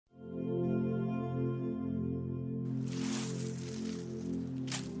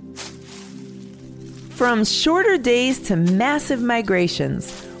From shorter days to massive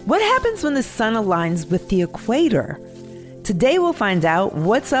migrations, what happens when the sun aligns with the equator? Today we'll find out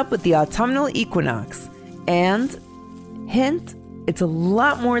what's up with the autumnal equinox. And, hint, it's a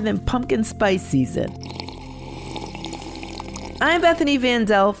lot more than pumpkin spice season. I'm Bethany Van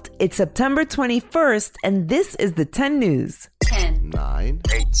Delft. It's September 21st, and this is the 10 News. 10, 9,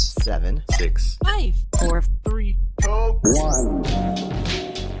 8, 7, 6, 5, 4, 3, 2, 1.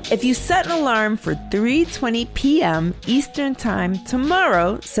 If you set an alarm for 3:20 p.m. Eastern Time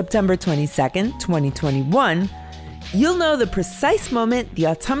tomorrow, September 22nd, 2021, you'll know the precise moment the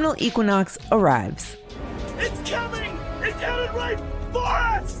autumnal equinox arrives. It's coming! It's headed right for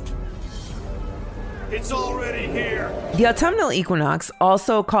us! It's already here! The autumnal equinox,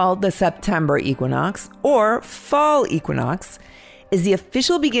 also called the September equinox or fall equinox, is the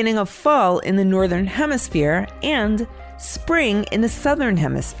official beginning of fall in the northern hemisphere and spring in the southern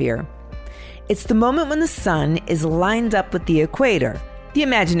hemisphere. It's the moment when the sun is lined up with the equator, the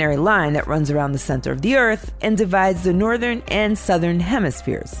imaginary line that runs around the center of the earth and divides the northern and southern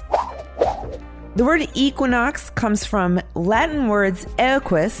hemispheres. The word equinox comes from Latin words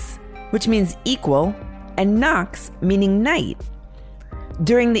equus, which means equal, and nox, meaning night.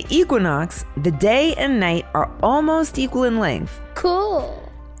 During the equinox, the day and night are almost equal in length. Cool.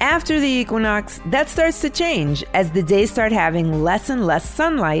 After the equinox, that starts to change as the days start having less and less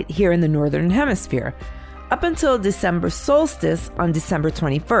sunlight here in the northern hemisphere, up until December solstice on December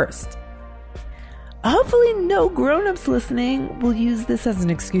 21st. Hopefully no grown-ups listening will use this as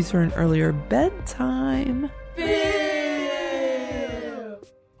an excuse for an earlier bedtime.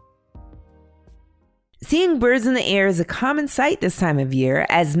 Seeing birds in the air is a common sight this time of year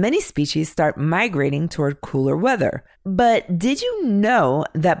as many species start migrating toward cooler weather. But did you know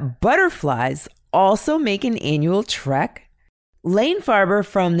that butterflies also make an annual trek? Lane Farber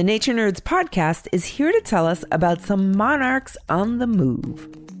from the Nature Nerds podcast is here to tell us about some monarchs on the move.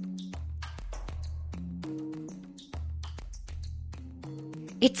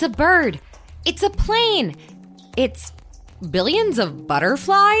 It's a bird. It's a plane. It's billions of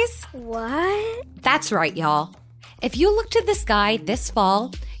butterflies? What? That's right, y'all. If you look to the sky this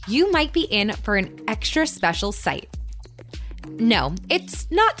fall, you might be in for an extra special sight. No, it's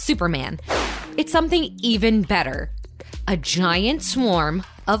not Superman. It's something even better. A giant swarm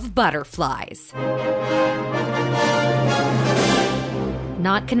of butterflies.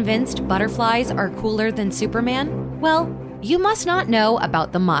 Not convinced butterflies are cooler than Superman? Well, you must not know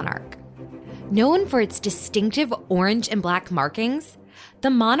about the monarch. Known for its distinctive orange and black markings, the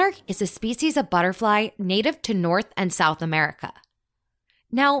monarch is a species of butterfly native to North and South America.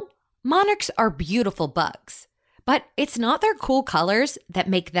 Now, monarchs are beautiful bugs, but it's not their cool colors that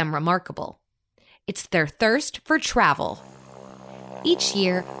make them remarkable. It's their thirst for travel. Each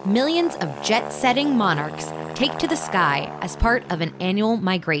year, millions of jet-setting monarchs take to the sky as part of an annual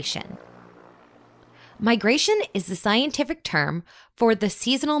migration. Migration is the scientific term for the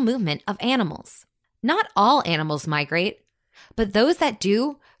seasonal movement of animals. Not all animals migrate, but those that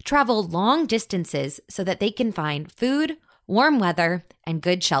do travel long distances so that they can find food, warm weather, and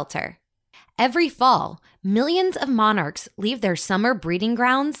good shelter. Every fall, millions of monarchs leave their summer breeding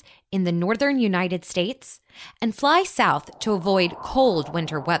grounds in the northern United States and fly south to avoid cold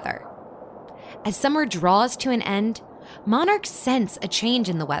winter weather. As summer draws to an end, monarchs sense a change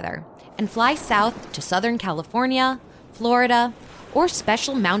in the weather and fly south to Southern California, Florida, or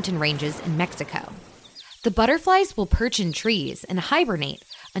special mountain ranges in Mexico. The butterflies will perch in trees and hibernate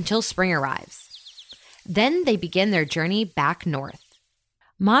until spring arrives. Then they begin their journey back north.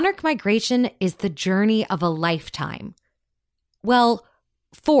 Monarch migration is the journey of a lifetime. Well,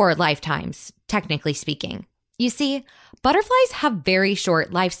 4 lifetimes, technically speaking. You see, butterflies have very short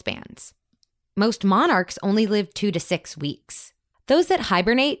lifespans. Most monarchs only live 2 to 6 weeks. Those that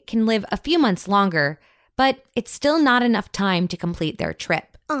hibernate can live a few months longer, but it's still not enough time to complete their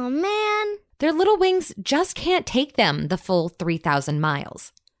trip. Oh, man. Their little wings just can't take them the full 3,000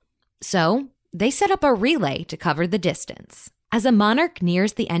 miles. So they set up a relay to cover the distance. As a monarch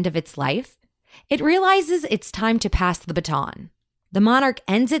nears the end of its life, it realizes it's time to pass the baton. The monarch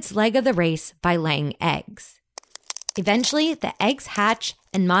ends its leg of the race by laying eggs. Eventually, the eggs hatch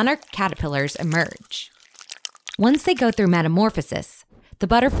and monarch caterpillars emerge. Once they go through metamorphosis, the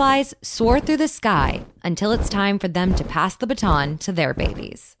butterflies soar through the sky until it's time for them to pass the baton to their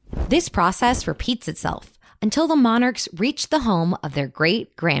babies. This process repeats itself until the monarchs reach the home of their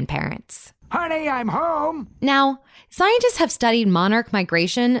great-grandparents. Honey, I'm home. Now, scientists have studied monarch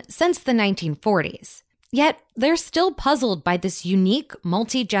migration since the 1940s, yet they're still puzzled by this unique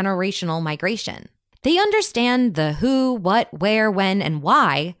multi-generational migration. They understand the who, what, where, when, and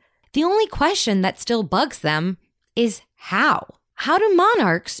why. The only question that still bugs them is how? How do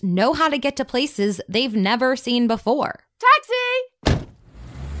monarchs know how to get to places they've never seen before? Taxi!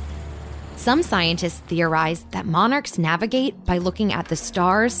 Some scientists theorize that monarchs navigate by looking at the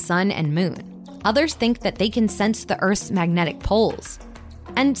stars, sun, and moon. Others think that they can sense the Earth's magnetic poles.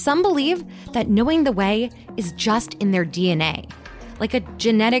 And some believe that knowing the way is just in their DNA, like a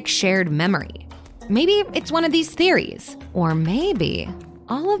genetic shared memory. Maybe it's one of these theories. Or maybe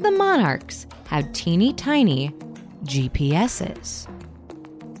all of the monarchs had teeny tiny GPSs.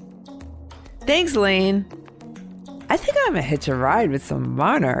 Thanks, Lane. I think I'm gonna hitch a ride with some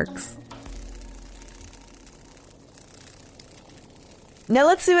monarchs. Now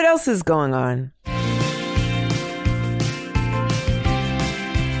let's see what else is going on.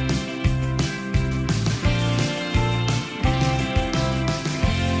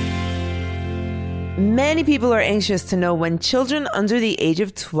 Many people are anxious to know when children under the age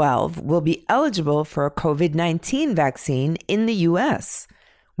of 12 will be eligible for a COVID-19 vaccine in the U.S.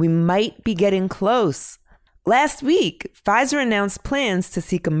 We might be getting close. Last week, Pfizer announced plans to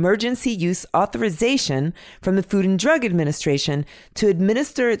seek emergency use authorization from the Food and Drug Administration to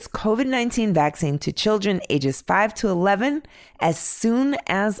administer its COVID-19 vaccine to children ages 5 to 11 as soon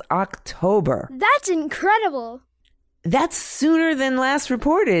as October. That's incredible. That's sooner than last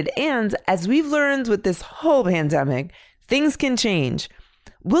reported, and as we've learned with this whole pandemic, things can change.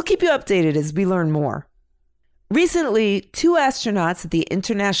 We'll keep you updated as we learn more. Recently, 2 astronauts at the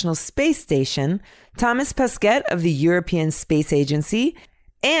International Space Station, Thomas Pesquet of the European Space Agency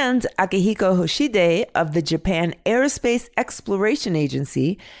and Akihiko Hoshide of the Japan Aerospace Exploration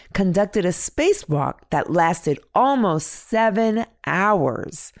Agency, conducted a spacewalk that lasted almost 7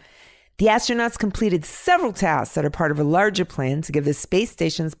 hours. The astronauts completed several tasks that are part of a larger plan to give the space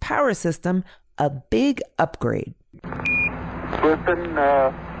station's power system a big upgrade. Listen,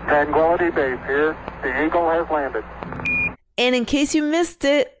 Tranquility Base here. The Eagle has landed. And in case you missed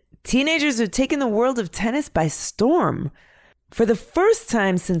it, teenagers have taken the world of tennis by storm. For the first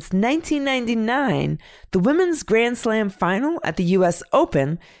time since 1999, the women's Grand Slam final at the U.S.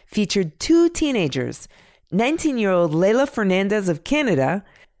 Open featured 2 teenagers, 19-year-old Leylah Fernandez of Canada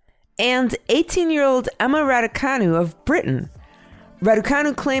and 18-year-old Emma Raducanu of Britain.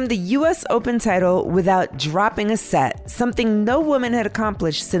 Raducanu claimed the U.S. Open title without dropping a set, something no woman had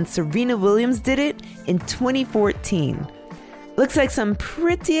accomplished since Serena Williams did it in 2014. Looks like some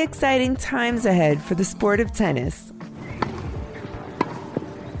pretty exciting times ahead for the sport of tennis.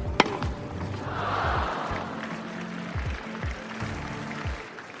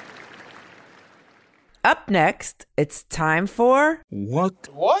 Up next, it's time for What?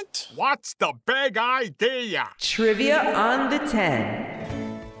 What's the big idea? Trivia on the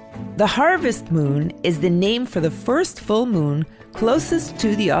 10. The harvest moon is the name for the first full moon closest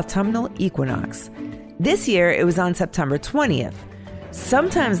to the autumnal equinox. This year, it was on September 20th.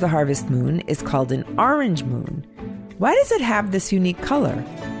 Sometimes the harvest moon is called an orange moon. Why does it have this unique color?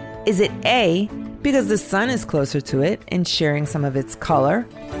 Is it A, because the sun is closer to it and sharing some of its color?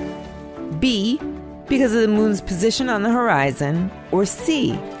 B, because of the moon's position on the horizon? Or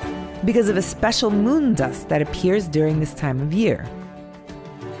C, because of a special moon dust that appears during this time of year?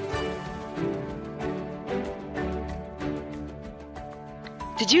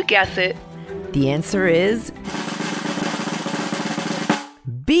 Did you guess it? The answer is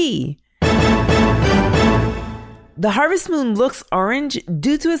B. The harvest moon looks orange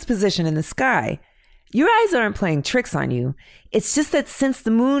due to its position in the sky. Your eyes aren't playing tricks on you. It's just that since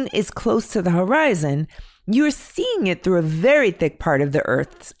the moon is close to the horizon, you're seeing it through a very thick part of the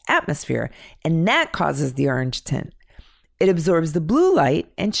Earth's atmosphere, and that causes the orange tint. It absorbs the blue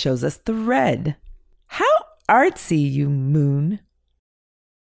light and shows us the red. How artsy, you moon.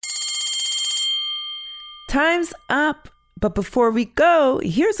 Time's up. But before we go,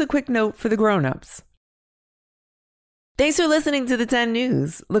 here's a quick note for the grown-ups. Thanks for listening to the 10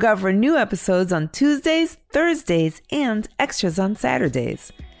 News. Look out for new episodes on Tuesdays, Thursdays, and extras on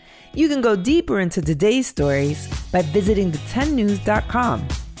Saturdays. You can go deeper into today's stories by visiting the10news.com.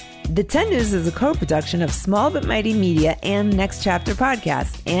 The 10 News is a co-production of Small But Mighty Media and Next Chapter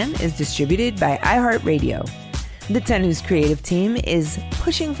Podcast and is distributed by iHeartRadio. The 10 News creative team is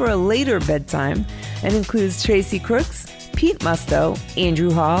pushing for a later bedtime and includes Tracy Crooks, Pete Musto,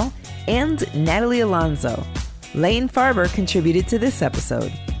 Andrew Hall, and Natalie Alonso. Lane Farber contributed to this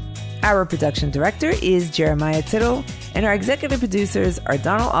episode. Our production director is Jeremiah Tittle, and our executive producers are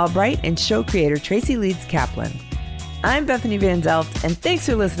Donald Albright and show creator Tracy Leeds Kaplan. I'm Bethany Van Delft, and thanks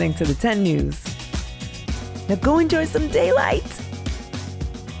for listening to the 10 News. Now go enjoy some daylight.